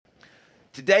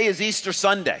Today is Easter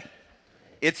Sunday.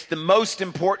 It's the most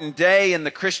important day in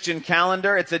the Christian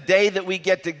calendar. It's a day that we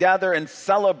get together and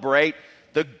celebrate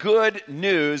the good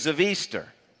news of Easter.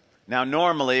 Now,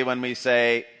 normally when we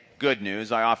say good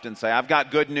news, I often say, I've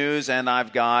got good news and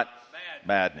I've got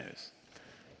bad news.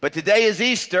 But today is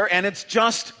Easter and it's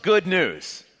just good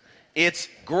news. It's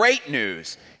great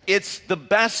news. It's the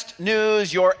best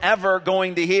news you're ever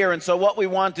going to hear. And so what we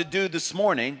want to do this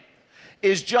morning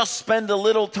is just spend a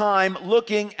little time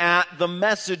looking at the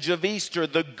message of Easter,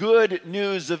 the good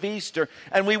news of Easter,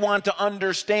 and we want to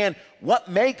understand what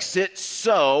makes it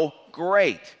so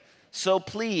great. So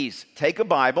please, take a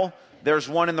Bible. There's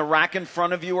one in the rack in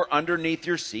front of you or underneath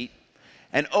your seat,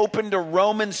 and open to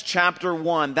Romans chapter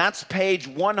 1. That's page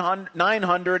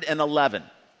 911.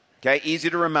 Okay, easy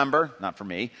to remember, not for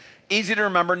me. Easy to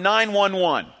remember,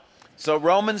 911. So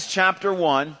Romans chapter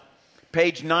 1.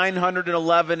 Page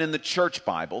 911 in the church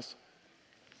Bibles.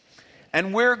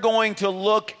 And we're going to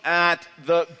look at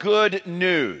the good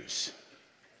news.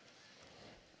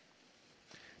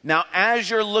 Now, as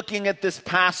you're looking at this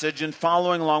passage and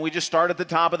following along, we just start at the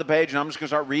top of the page, and I'm just going to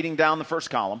start reading down the first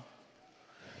column.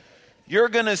 You're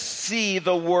going to see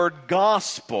the word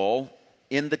gospel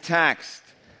in the text.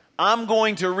 I'm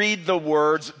going to read the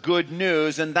words good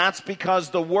news, and that's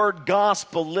because the word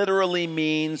gospel literally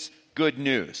means good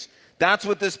news. That's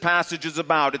what this passage is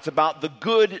about. It's about the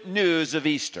good news of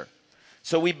Easter.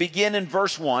 So we begin in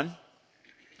verse 1.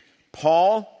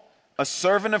 Paul, a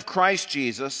servant of Christ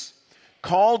Jesus,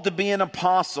 called to be an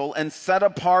apostle and set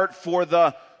apart for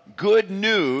the good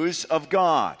news of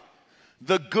God.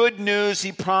 The good news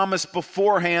he promised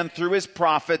beforehand through his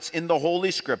prophets in the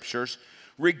Holy Scriptures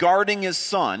regarding his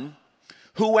Son,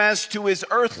 who as to his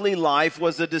earthly life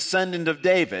was a descendant of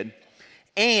David,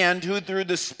 and who through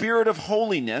the Spirit of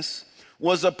holiness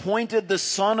was appointed the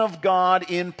Son of God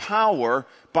in power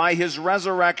by his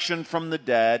resurrection from the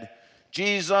dead,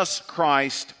 Jesus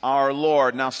Christ our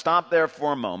Lord. Now stop there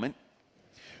for a moment.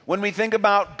 When we think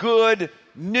about good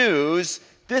news,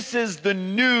 this is the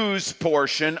news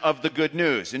portion of the good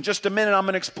news. In just a minute, I'm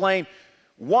going to explain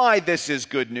why this is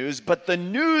good news, but the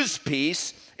news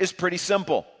piece is pretty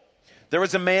simple. There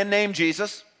was a man named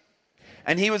Jesus,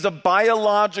 and he was a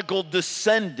biological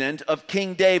descendant of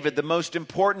King David, the most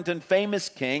important and famous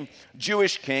king,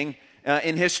 Jewish king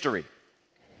in history.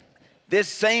 This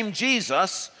same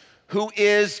Jesus, who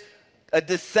is a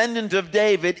descendant of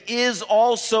David, is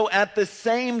also at the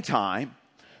same time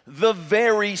the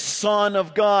very Son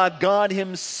of God, God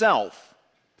himself.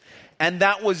 And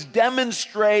that was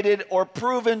demonstrated or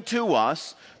proven to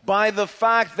us by the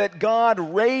fact that God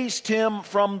raised him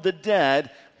from the dead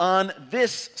on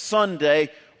this Sunday,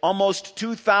 almost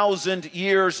 2,000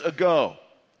 years ago.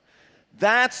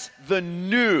 That's the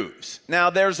news. Now,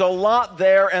 there's a lot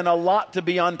there and a lot to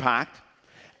be unpacked.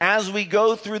 As we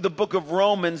go through the book of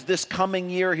Romans this coming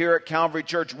year here at Calvary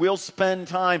Church, we'll spend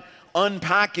time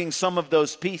unpacking some of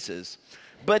those pieces.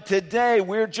 But today,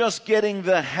 we're just getting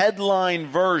the headline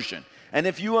version. And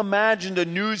if you imagined a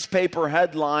newspaper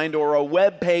headline or a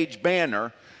web page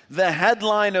banner, the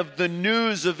headline of the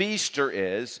news of Easter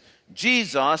is,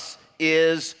 Jesus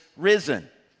is risen.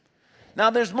 Now,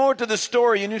 there's more to the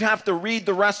story, and you'd have to read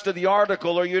the rest of the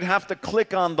article, or you'd have to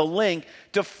click on the link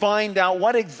to find out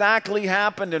what exactly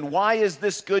happened and why is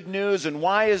this good news and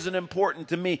why is it important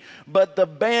to me. But the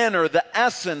banner, the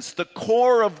essence, the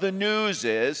core of the news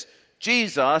is,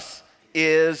 Jesus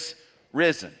is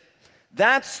risen.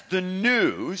 That's the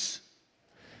news.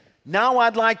 Now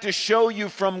I'd like to show you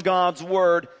from God's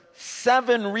Word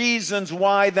 7 reasons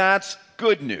why that's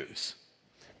good news.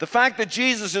 The fact that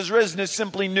Jesus is risen is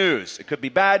simply news. It could be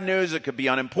bad news, it could be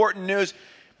unimportant news,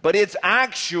 but it's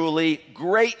actually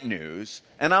great news.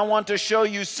 And I want to show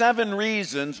you 7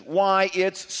 reasons why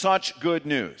it's such good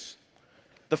news.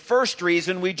 The first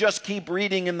reason, we just keep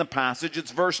reading in the passage,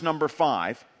 it's verse number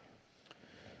 5.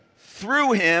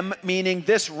 Through him, meaning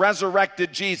this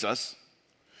resurrected Jesus,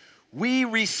 we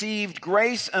received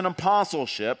grace and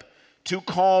apostleship to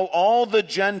call all the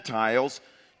Gentiles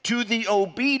to the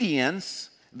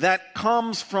obedience that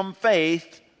comes from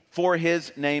faith for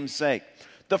his name's sake.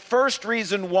 The first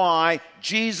reason why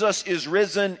Jesus is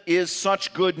risen is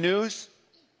such good news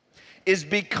is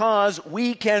because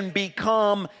we can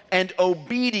become an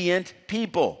obedient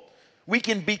people. We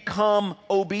can become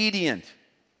obedient.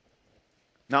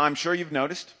 Now, I'm sure you've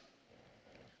noticed,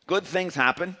 good things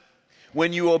happen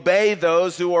when you obey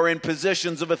those who are in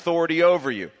positions of authority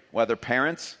over you, whether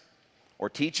parents or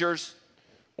teachers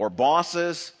or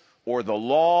bosses or the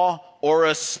law or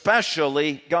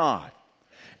especially God.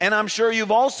 And I'm sure you've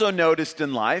also noticed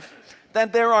in life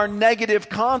that there are negative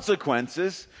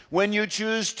consequences when you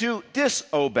choose to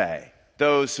disobey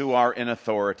those who are in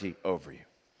authority over you.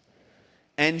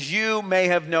 And you may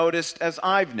have noticed, as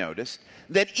I've noticed,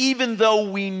 that even though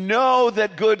we know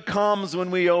that good comes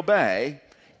when we obey,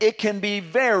 it can be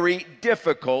very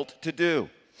difficult to do.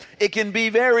 It can be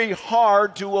very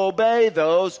hard to obey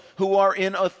those who are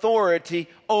in authority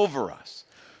over us.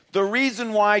 The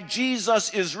reason why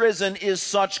Jesus is risen is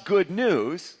such good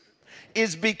news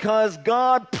is because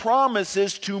God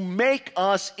promises to make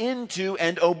us into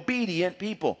an obedient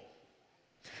people.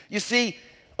 You see,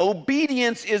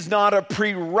 obedience is not a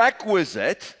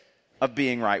prerequisite of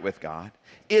being right with God.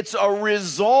 It's a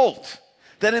result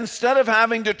that instead of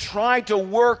having to try to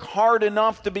work hard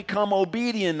enough to become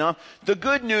obedient enough, the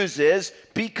good news is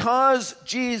because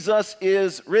Jesus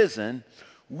is risen,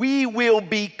 we will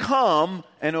become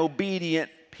an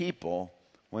obedient people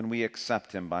when we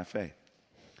accept him by faith.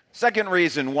 Second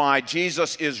reason why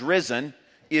Jesus is risen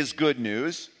is good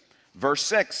news. Verse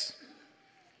 6.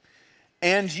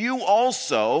 And you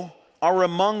also are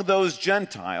among those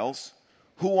Gentiles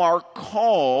who are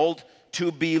called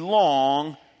to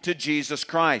belong to Jesus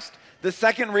Christ. The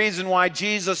second reason why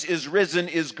Jesus is risen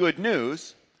is good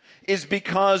news is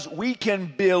because we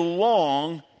can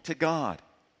belong to God.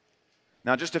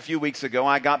 Now, just a few weeks ago,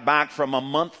 I got back from a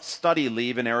month study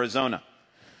leave in Arizona.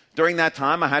 During that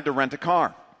time, I had to rent a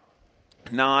car.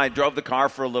 Now, I drove the car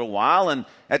for a little while, and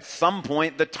at some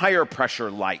point, the tire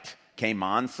pressure light came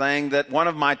on, saying that one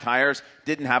of my tires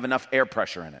didn't have enough air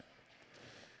pressure in it.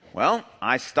 Well,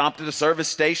 I stopped at a service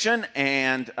station,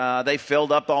 and they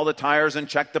filled up all the tires and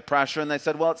checked the pressure, and they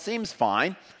said, well, it seems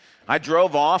fine. I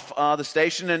drove off the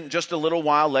station, and just a little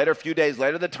while later, a few days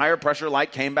later, the tire pressure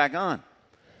light came back on.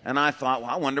 And I thought,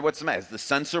 well, I wonder what's the matter. Is the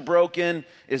sensor broken?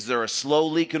 Is there a slow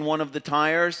leak in one of the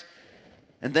tires?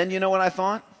 And then you know what I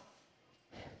thought?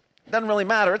 It doesn't really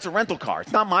matter. It's a rental car.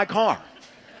 It's not my car.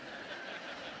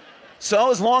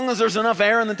 So as long as there's enough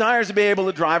air in the tires to be able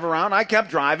to drive around, I kept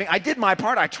driving. I did my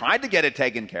part. I tried to get it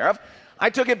taken care of.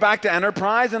 I took it back to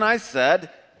Enterprise, and I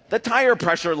said, the tire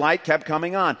pressure light kept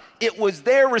coming on. It was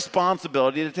their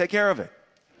responsibility to take care of it.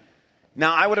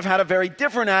 Now, I would have had a very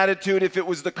different attitude if it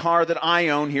was the car that I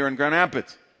own here in Grand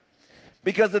Rapids.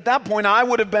 Because at that point, I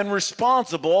would have been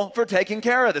responsible for taking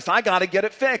care of this. I got to get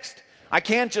it fixed. I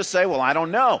can't just say, well, I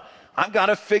don't know. I've got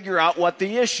to figure out what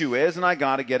the issue is, and I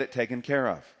got to get it taken care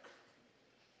of.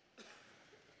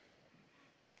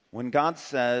 When God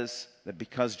says that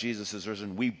because Jesus is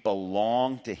risen, we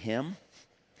belong to him,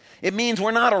 it means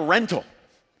we're not a rental.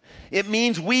 It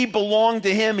means we belong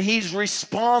to him. He's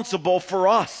responsible for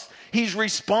us. He's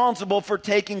responsible for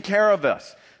taking care of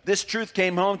us. This truth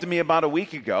came home to me about a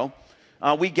week ago.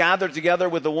 We gathered together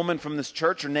with a woman from this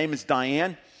church. Her name is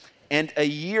Diane. And a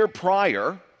year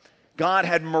prior, God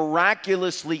had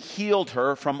miraculously healed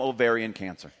her from ovarian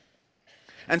cancer.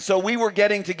 And so we were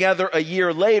getting together a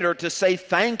year later to say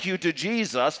thank you to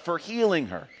Jesus for healing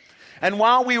her. And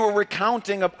while we were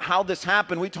recounting how this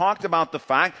happened, we talked about the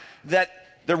fact that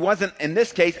there wasn't, in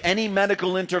this case, any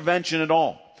medical intervention at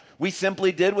all. We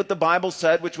simply did what the Bible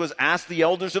said, which was ask the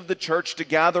elders of the church to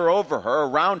gather over her,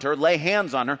 around her, lay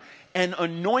hands on her, and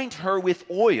anoint her with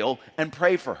oil and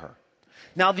pray for her.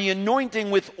 Now, the anointing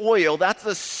with oil, that's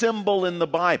a symbol in the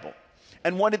Bible.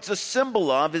 And what it's a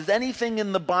symbol of is anything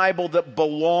in the Bible that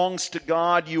belongs to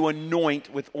God, you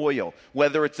anoint with oil,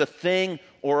 whether it's a thing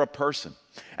or a person.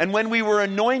 And when we were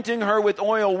anointing her with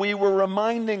oil, we were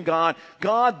reminding God,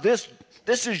 God, this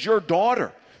is your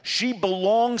daughter. She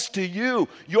belongs to you.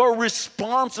 You're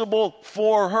responsible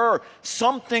for her.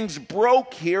 Something's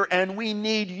broke here, and we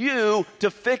need you to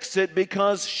fix it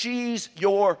because she's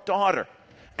your daughter.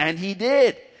 And he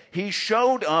did. He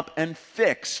showed up and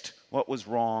fixed what was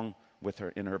wrong with her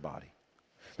in her body.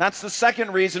 That's the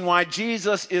second reason why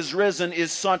Jesus is risen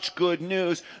is such good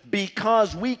news,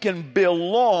 because we can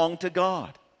belong to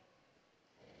God.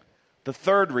 The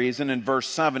third reason in verse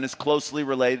 7 is closely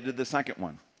related to the second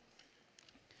one.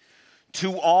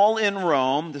 To all in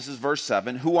Rome, this is verse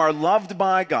 7, who are loved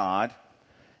by God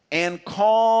and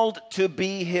called to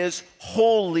be his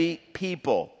holy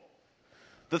people.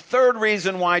 The third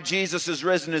reason why Jesus is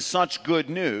risen is such good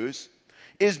news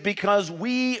is because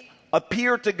we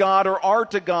appear to God or are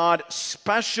to God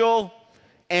special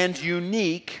and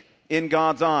unique in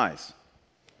God's eyes.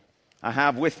 I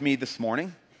have with me this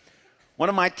morning one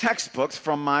of my textbooks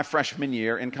from my freshman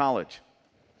year in college.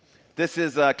 This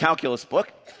is a calculus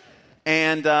book.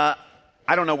 And I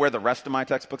don't know where the rest of my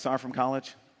textbooks are from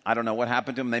college. I don't know what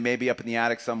happened to them. They may be up in the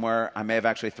attic somewhere. I may have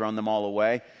actually thrown them all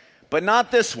away. But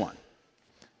not this one.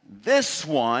 This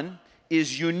one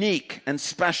is unique and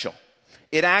special.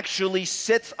 It actually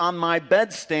sits on my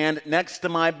bedstand next to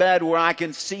my bed where I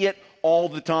can see it all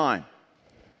the time.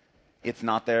 It's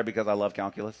not there because I love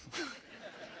calculus.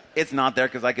 It's not there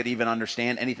because I could even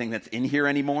understand anything that's in here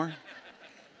anymore.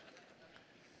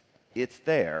 It's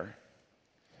there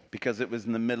because it was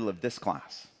in the middle of this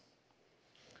class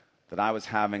that I was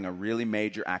having a really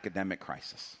major academic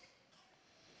crisis.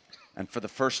 And for the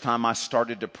first time, I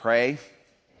started to pray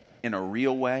in a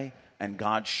real way, and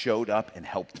God showed up and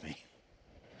helped me.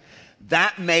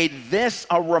 That made this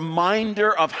a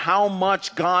reminder of how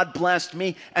much God blessed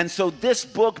me. And so this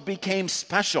book became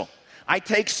special. I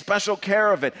take special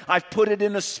care of it. I've put it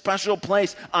in a special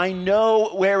place. I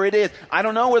know where it is. I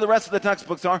don't know where the rest of the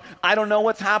textbooks are. I don't know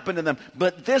what's happened to them.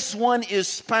 But this one is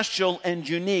special and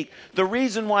unique. The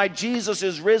reason why Jesus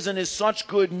is risen is such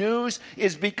good news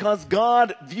is because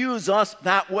God views us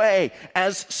that way,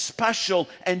 as special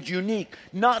and unique.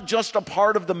 Not just a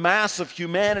part of the mass of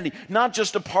humanity, not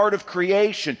just a part of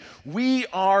creation. We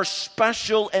are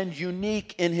special and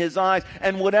unique in His eyes.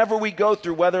 And whatever we go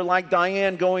through, whether like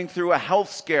Diane going through a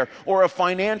health scare or a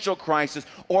financial crisis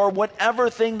or whatever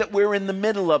thing that we're in the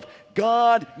middle of,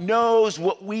 God knows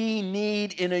what we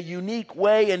need in a unique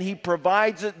way, and He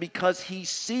provides it because He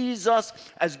sees us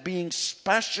as being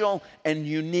special and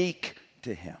unique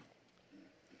to Him.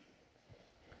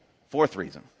 Fourth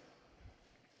reason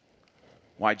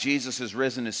why Jesus is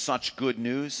risen is such good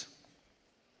news.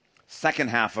 Second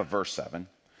half of verse 7.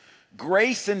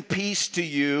 Grace and peace to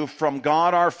you from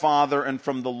God our Father and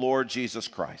from the Lord Jesus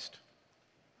Christ.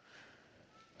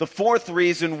 The fourth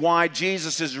reason why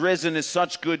Jesus is risen is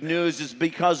such good news is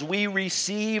because we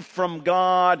receive from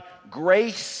God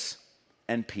grace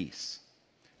and peace.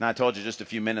 Now, I told you just a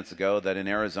few minutes ago that in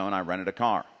Arizona I rented a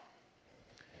car.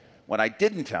 What I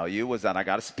didn't tell you was that I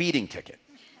got a speeding ticket.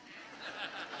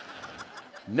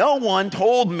 No one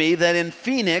told me that in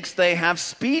Phoenix they have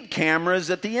speed cameras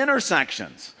at the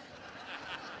intersections.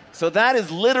 So that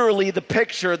is literally the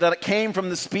picture that came from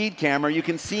the speed camera. You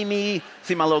can see me,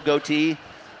 see my little goatee.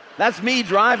 That's me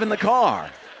driving the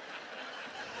car.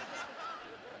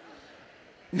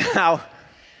 Now,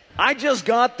 I just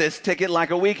got this ticket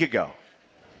like a week ago,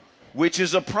 which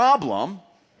is a problem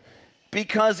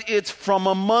because it's from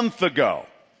a month ago.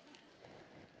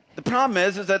 The problem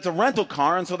is that it's a rental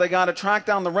car, and so they got to track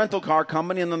down the rental car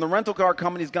company, and then the rental car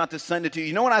company's got to send it to you.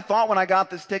 You know what I thought when I got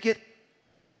this ticket?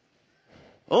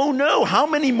 Oh no, how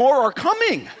many more are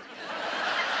coming?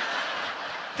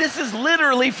 This is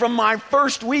literally from my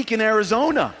first week in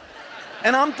Arizona.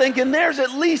 And I'm thinking there's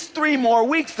at least 3 more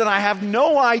weeks that I have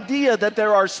no idea that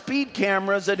there are speed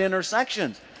cameras at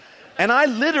intersections. And I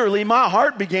literally, my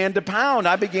heart began to pound.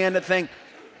 I began to think,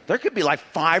 there could be like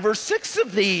 5 or 6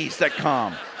 of these that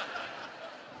come.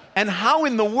 And how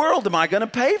in the world am I going to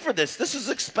pay for this? This is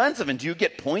expensive. And do you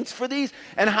get points for these?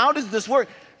 And how does this work?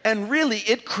 And really,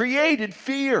 it created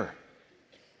fear.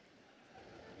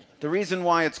 The reason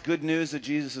why it's good news that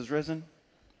Jesus is risen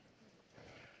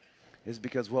is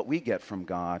because what we get from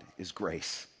God is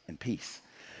grace and peace.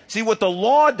 See, what the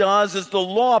law does is the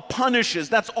law punishes.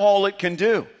 That's all it can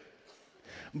do.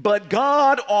 But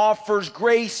God offers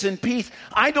grace and peace.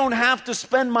 I don't have to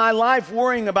spend my life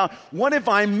worrying about what if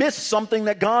I miss something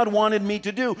that God wanted me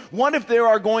to do? What if there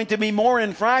are going to be more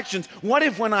infractions? What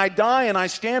if when I die and I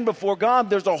stand before God,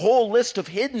 there's a whole list of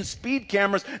hidden speed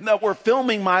cameras that were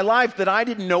filming my life that I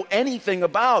didn't know anything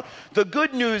about? The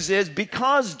good news is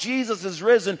because Jesus is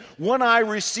risen, what I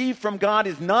receive from God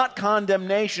is not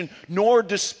condemnation nor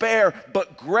despair,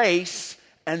 but grace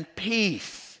and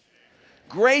peace.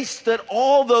 Grace that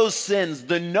all those sins,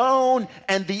 the known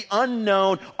and the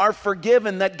unknown, are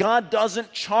forgiven, that God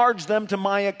doesn't charge them to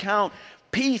my account.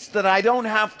 Peace that I don't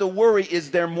have to worry,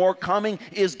 is there more coming?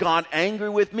 Is God angry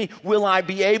with me? Will I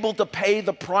be able to pay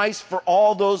the price for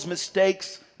all those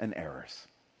mistakes and errors?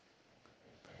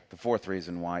 The fourth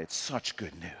reason why it's such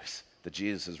good news that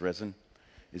Jesus is risen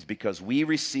is because we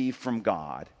receive from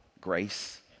God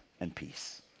grace and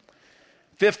peace.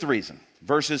 Fifth reason,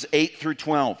 verses 8 through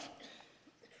 12.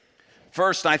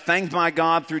 First, I thank my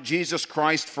God through Jesus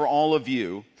Christ for all of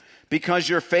you, because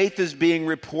your faith is being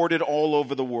reported all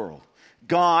over the world.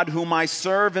 God, whom I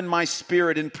serve in my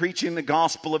spirit in preaching the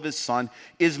gospel of His Son,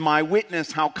 is my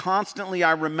witness how constantly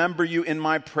I remember you in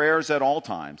my prayers at all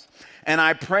times. And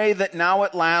I pray that now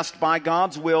at last, by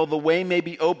God's will, the way may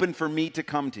be open for me to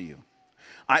come to you.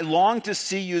 I long to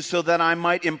see you so that I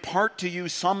might impart to you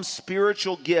some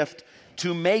spiritual gift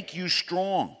to make you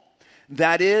strong.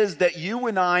 That is, that you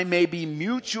and I may be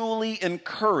mutually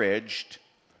encouraged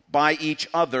by each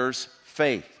other's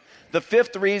faith. The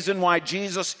fifth reason why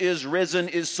Jesus is risen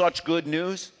is such good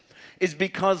news is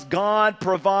because God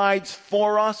provides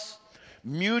for us,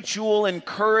 mutual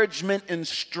encouragement and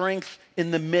strength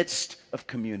in the midst of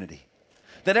community.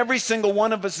 That every single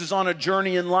one of us is on a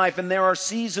journey in life, and there are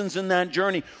seasons in that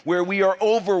journey where we are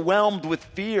overwhelmed with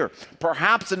fear.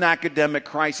 Perhaps an academic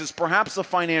crisis, perhaps a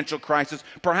financial crisis,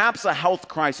 perhaps a health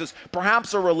crisis,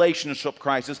 perhaps a relationship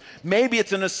crisis. Maybe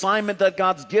it's an assignment that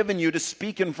God's given you to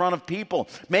speak in front of people.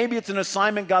 Maybe it's an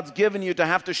assignment God's given you to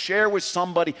have to share with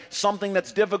somebody something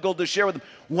that's difficult to share with them.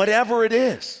 Whatever it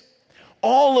is.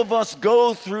 All of us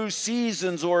go through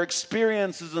seasons or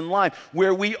experiences in life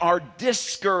where we are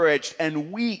discouraged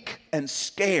and weak and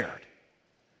scared.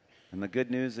 And the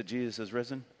good news that Jesus has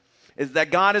risen is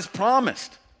that God has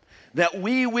promised that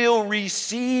we will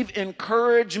receive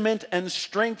encouragement and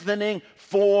strengthening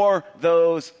for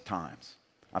those times.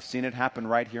 I've seen it happen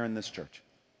right here in this church.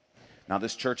 Now,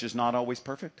 this church is not always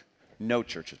perfect. No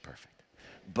church is perfect.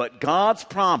 But God's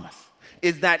promise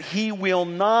is that he will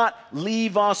not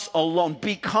leave us alone.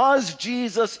 Because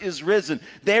Jesus is risen,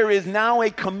 there is now a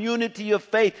community of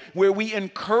faith where we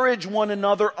encourage one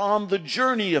another on the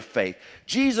journey of faith.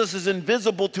 Jesus is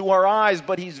invisible to our eyes,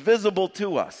 but he's visible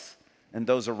to us and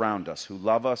those around us who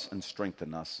love us and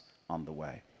strengthen us on the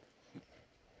way.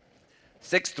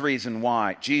 Sixth reason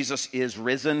why Jesus is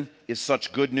risen is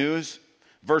such good news.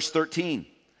 Verse 13.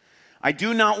 I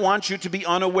do not want you to be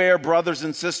unaware, brothers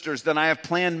and sisters, that I have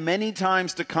planned many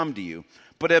times to come to you,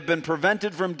 but have been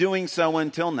prevented from doing so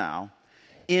until now,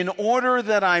 in order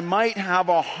that I might have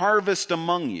a harvest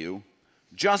among you,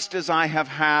 just as I have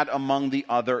had among the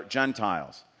other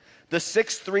Gentiles. The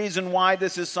sixth reason why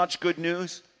this is such good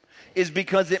news is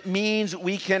because it means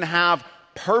we can have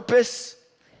purpose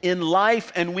in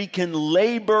life and we can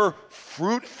labor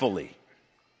fruitfully.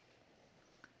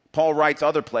 Paul writes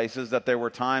other places that there were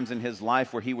times in his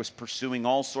life where he was pursuing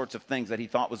all sorts of things that he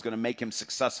thought was going to make him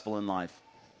successful in life.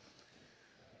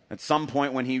 At some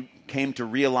point when he came to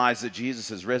realize that Jesus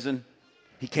has risen,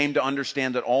 he came to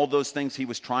understand that all those things he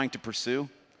was trying to pursue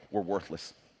were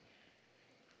worthless.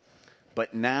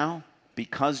 But now,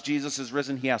 because Jesus has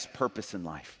risen, he has purpose in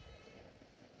life.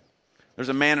 There's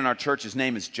a man in our church, his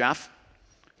name is Jeff.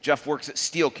 Jeff works at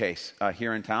Steelcase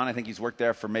here in town. I think he's worked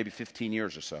there for maybe 15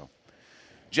 years or so.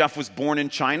 Jeff was born in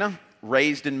China,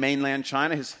 raised in mainland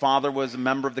China. His father was a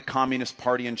member of the Communist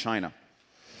Party in China.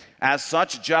 As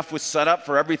such, Jeff was set up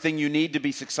for everything you need to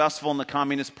be successful in the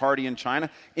Communist Party in China,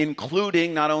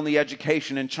 including not only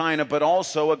education in China, but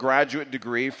also a graduate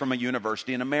degree from a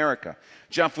university in America.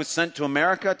 Jeff was sent to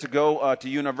America to go to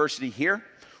university here.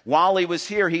 While he was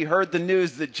here, he heard the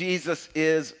news that Jesus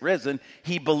is risen.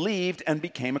 He believed and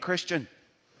became a Christian.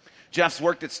 Jeff's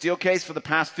worked at Steelcase for the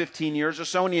past 15 years or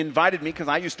so, and he invited me, because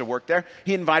I used to work there,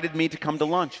 he invited me to come to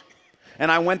lunch.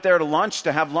 And I went there to lunch,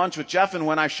 to have lunch with Jeff, and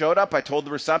when I showed up, I told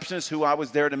the receptionist who I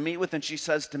was there to meet with, and she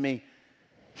says to me,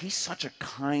 he's such a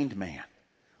kind man.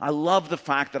 I love the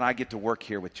fact that I get to work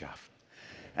here with Jeff.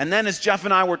 And then as Jeff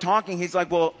and I were talking, he's like,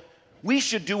 well, we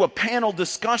should do a panel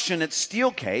discussion at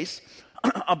Steelcase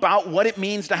about what it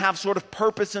means to have sort of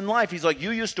purpose in life. He's like,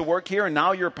 you used to work here and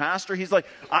now you're a pastor. He's like,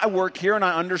 I work here and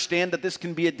I understand that this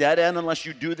can be a dead end unless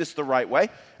you do this the right way.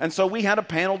 And so we had a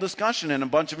panel discussion and a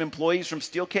bunch of employees from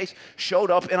Steelcase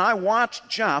showed up, and I watched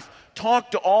Jeff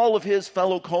talk to all of his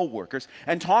fellow co-workers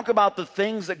and talk about the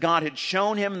things that God had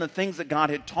shown him and the things that God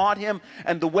had taught him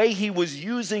and the way he was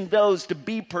using those to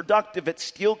be productive at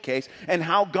Steelcase and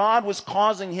how God was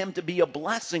causing him to be a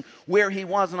blessing where he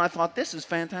was. And I thought, this is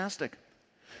fantastic.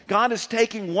 God is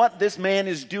taking what this man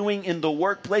is doing in the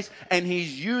workplace and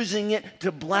he's using it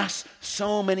to bless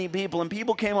so many people. And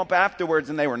people came up afterwards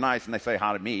and they were nice and they say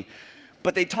hi to me.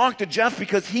 But they talked to Jeff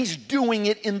because he's doing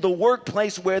it in the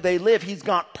workplace where they live. He's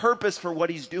got purpose for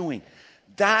what he's doing.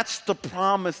 That's the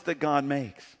promise that God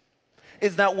makes.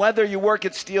 Is that whether you work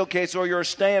at Steelcase or you're a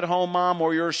stay-at-home mom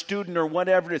or you're a student or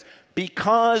whatever it is,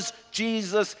 because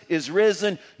Jesus is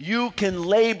risen, you can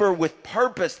labor with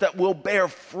purpose that will bear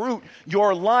fruit.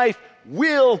 Your life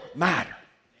will matter.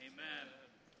 Amen.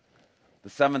 The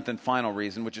seventh and final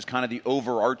reason, which is kind of the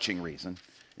overarching reason,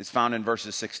 is found in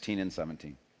verses 16 and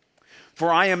 17.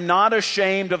 For I am not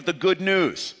ashamed of the good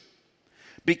news,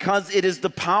 because it is the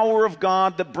power of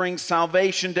God that brings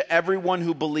salvation to everyone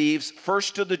who believes,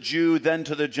 first to the Jew, then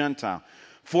to the Gentile.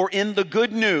 For in the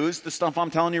good news, the stuff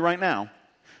I'm telling you right now,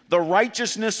 the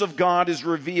righteousness of God is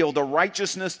revealed, a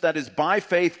righteousness that is by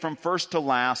faith from first to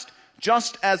last,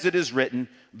 just as it is written,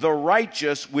 the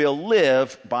righteous will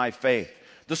live by faith.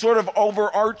 The sort of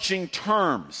overarching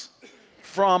terms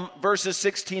from verses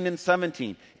 16 and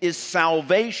 17 is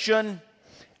salvation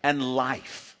and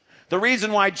life. The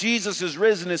reason why Jesus is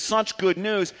risen is such good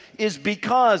news is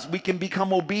because we can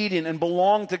become obedient and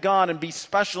belong to God and be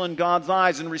special in God's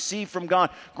eyes and receive from God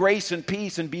grace and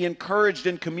peace and be encouraged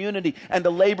in community and to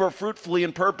labor fruitfully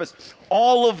in purpose.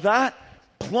 All of that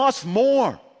plus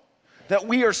more. That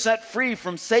we are set free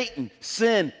from Satan,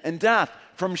 sin, and death,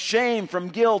 from shame, from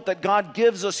guilt, that God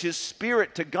gives us His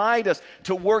Spirit to guide us,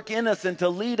 to work in us, and to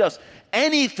lead us.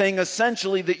 Anything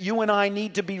essentially that you and I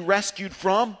need to be rescued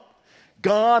from,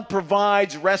 God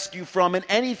provides rescue from. And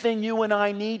anything you and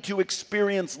I need to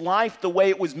experience life the way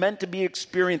it was meant to be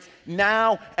experienced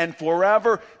now and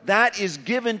forever, that is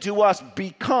given to us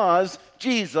because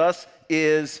Jesus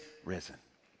is risen.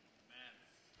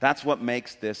 That's what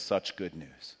makes this such good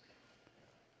news.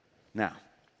 Now,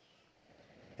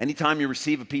 anytime you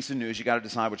receive a piece of news, you got to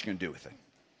decide what you're going to do with it.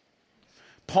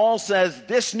 Paul says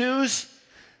this news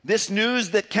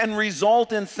that can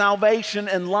result in salvation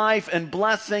and life and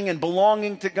blessing and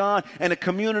belonging to God and a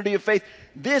community of faith,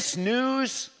 this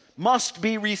news must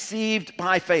be received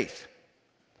by faith.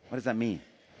 What does that mean?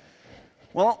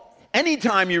 Well,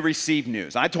 anytime you receive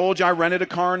news, I told you I rented a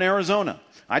car in Arizona.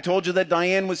 I told you that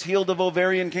Diane was healed of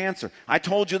ovarian cancer. I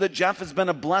told you that Jeff has been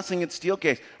a blessing at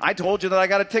Steelcase. I told you that I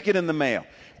got a ticket in the mail.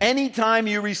 Anytime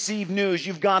you receive news,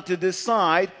 you've got to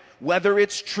decide whether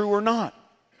it's true or not.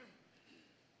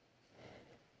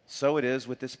 So it is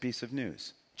with this piece of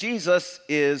news. Jesus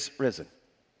is risen.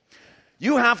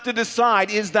 You have to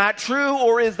decide, is that true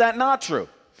or is that not true?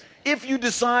 If you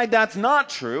decide that's not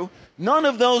true, none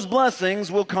of those blessings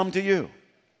will come to you.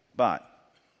 But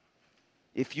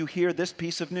if you hear this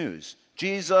piece of news,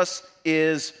 Jesus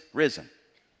is risen,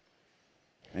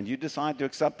 and you decide to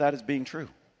accept that as being true,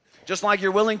 just like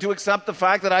you're willing to accept the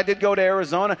fact that I did go to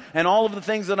Arizona and all of the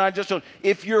things that I just told.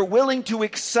 If you're willing to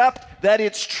accept that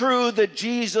it's true that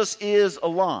Jesus is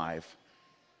alive,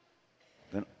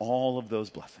 then all of those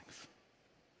blessings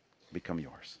become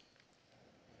yours.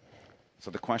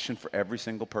 So the question for every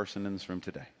single person in this room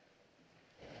today,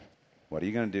 what are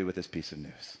you going to do with this piece of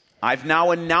news? I've now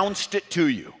announced it to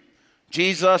you.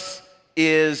 Jesus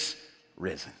is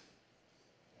risen.